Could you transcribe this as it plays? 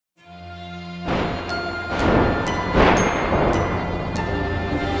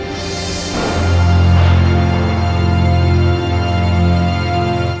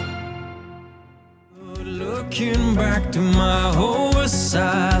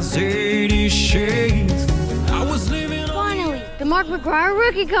Mark McGuire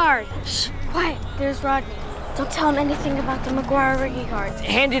rookie card. Shh, quiet. There's Rodney. Don't tell him anything about the McGuire rookie cards.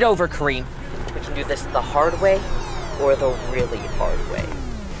 Hand it over, Kareem. We can do this the hard way or the really hard way.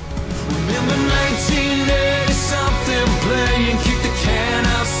 Remember 1980 something playing, kick the can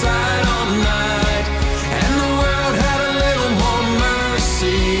outside all night, and the world had a little more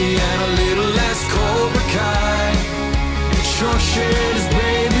mercy and a little less Cobra Kai. Truck shed his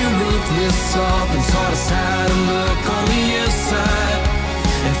baby ruthless off and taught us how to look on the inside.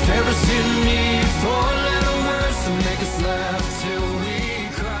 And Ferris didn't need 4-letter words to make us laugh till we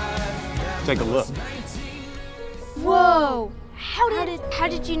cried. Take a look. Whoa! How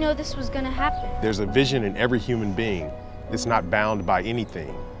did you know this was gonna happen? There's a vision in every human being that's not bound by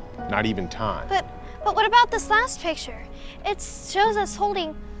anything, not even time. But what about this last picture? It shows us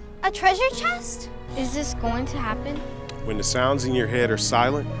holding a treasure chest? Is this going to happen? When the sounds in your head are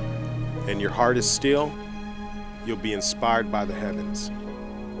silent and your heart is still, you'll be inspired by the heavens.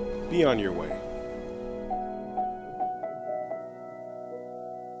 Be on your way.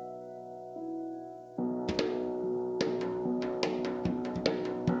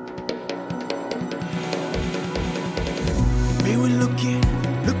 We were looking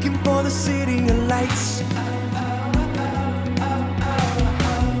for the city of lights.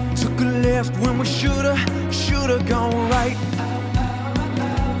 Took a left when we should've gone right.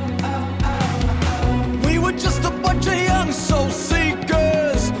 We were just a bunch of young soul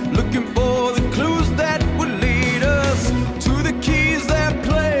seekers, looking for the clues that would lead us to the keys that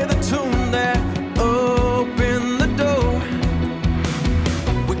play the tune that open the door.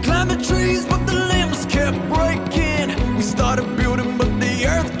 We climbed the trees, but the limbs kept breaking. We started building, but the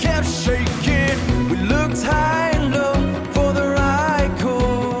earth kept shaking. We looked high and low for the right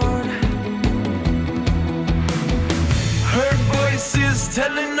chord. Heard voices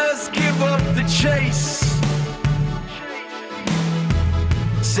telling us give up the chase.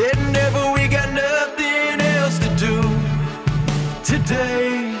 Said never, we got nothing else to do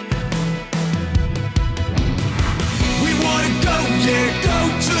today. We wanna go, yeah, go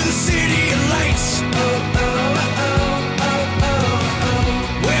to the city of lights. Oh, oh, oh, oh, oh,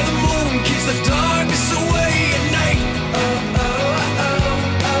 oh. Where the moon keeps the darkness away at night. Oh, oh, oh,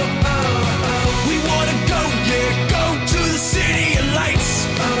 oh, oh, oh. We wanna go, yeah, go to the city of lights.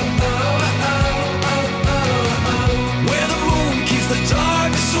 Oh, oh, oh, oh, oh, oh. Where the moon keeps the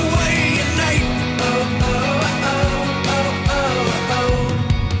darkness away at night. Oh, oh, oh, oh, oh, oh.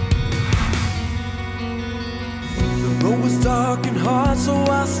 The road was dark and hard, so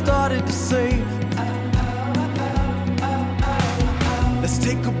I started to say, let's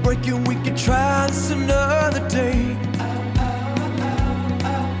take a break and we can try this another day.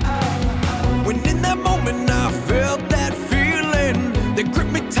 When in that moment I felt that feeling that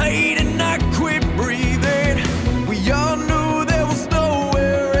gripped me tight and I quit breathing. We all knew there was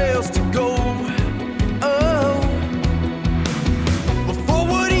nowhere else to go. Oh, but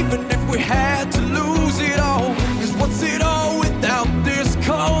forward even if we had to lose it all. 'Cause what's it all without this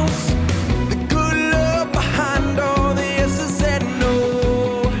cause? The good love behind all the yeses and no.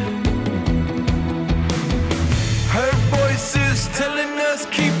 Heard voices telling us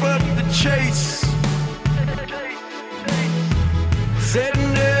keep up the chase. Said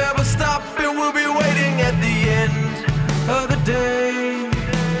never stop and we'll be waiting at the end of the day.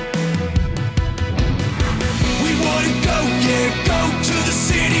 We wanna go, yeah, go to the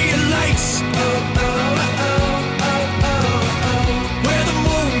city of lights. Oh, oh, oh, oh, oh, oh. Where the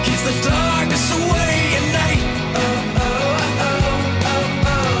moon keeps the darkness away at night. Oh, oh, oh, oh,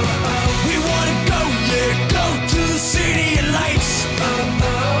 oh, oh. We wanna go, yeah, go to the city of lights. Oh,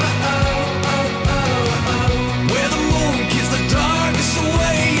 oh, oh, oh, oh, oh. Where the moon keeps the darkness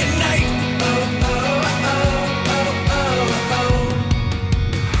away at night. Oh, oh, oh, oh, oh, oh.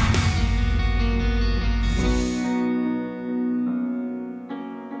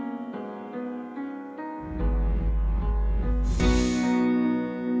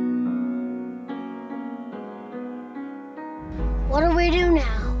 What do we do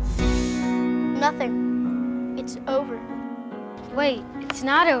now? Nothing. It's over. Wait, it's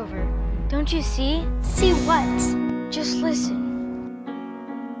not over. Don't you see? See what? Just listen.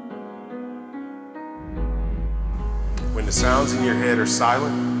 When the sounds in your head are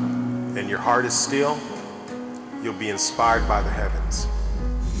silent and your heart is still, you'll be inspired by the heavens.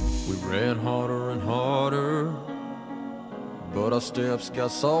 We ran harder and harder, but our steps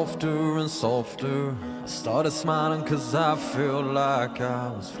got softer and softer. I started smiling 'cause I felt like I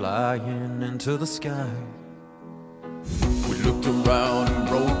was flying into the sky. We looked around and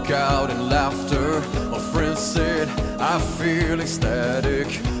broke out in laughter. My friend said, I feel ecstatic.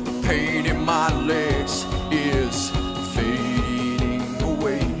 The pain in my legs is fading.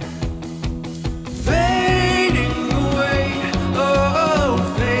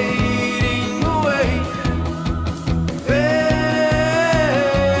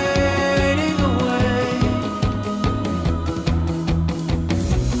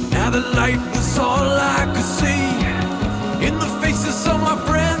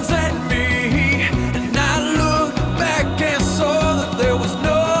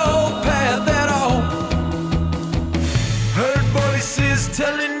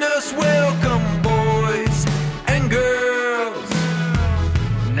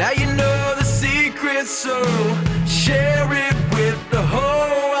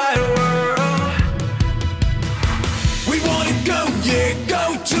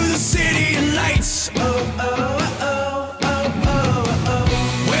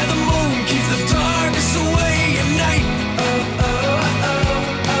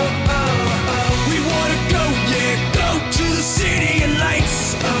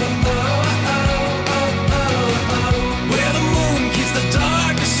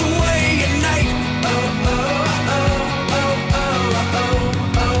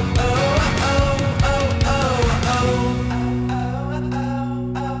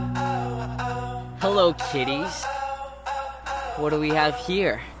 Hello, kitties. What do we have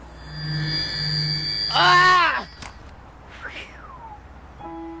here? Ah!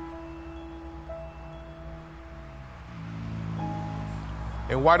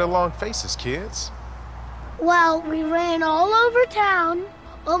 And why the long faces, kids? Well, we ran all over town,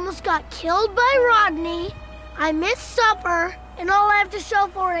 almost got killed by Rodney. I missed supper, and all I have to show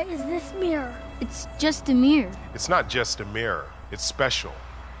for it is this mirror. It's just a mirror. It's not just a mirror. It's special,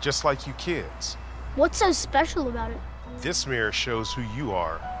 just like you kids. What's so special about it? This mirror shows who you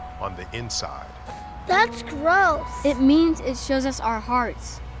are on the inside. That's gross. It means it shows us our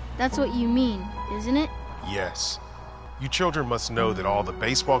hearts. That's what you mean, isn't it? Yes. You children must know that all the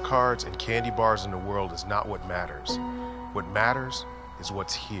baseball cards and candy bars in the world is not what matters. What matters is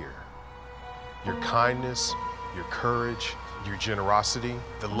what's here. Your kindness, your courage, your generosity,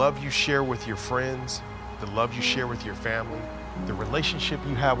 the love you share with your friends, the love you share with your family, the relationship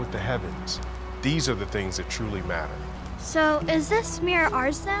you have with the heavens. These are the things that truly matter. So, is this mirror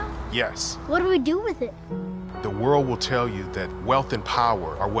ours now? Yes. What do we do with it? The world will tell you that wealth and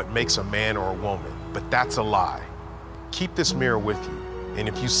power are what makes a man or a woman, but that's a lie. Keep this mirror with you, and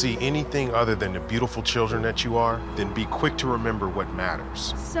if you see anything other than the beautiful children that you are, then be quick to remember what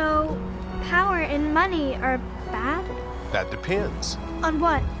matters. So, power and money are bad? That depends. On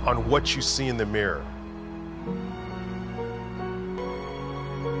what? On what you see in the mirror.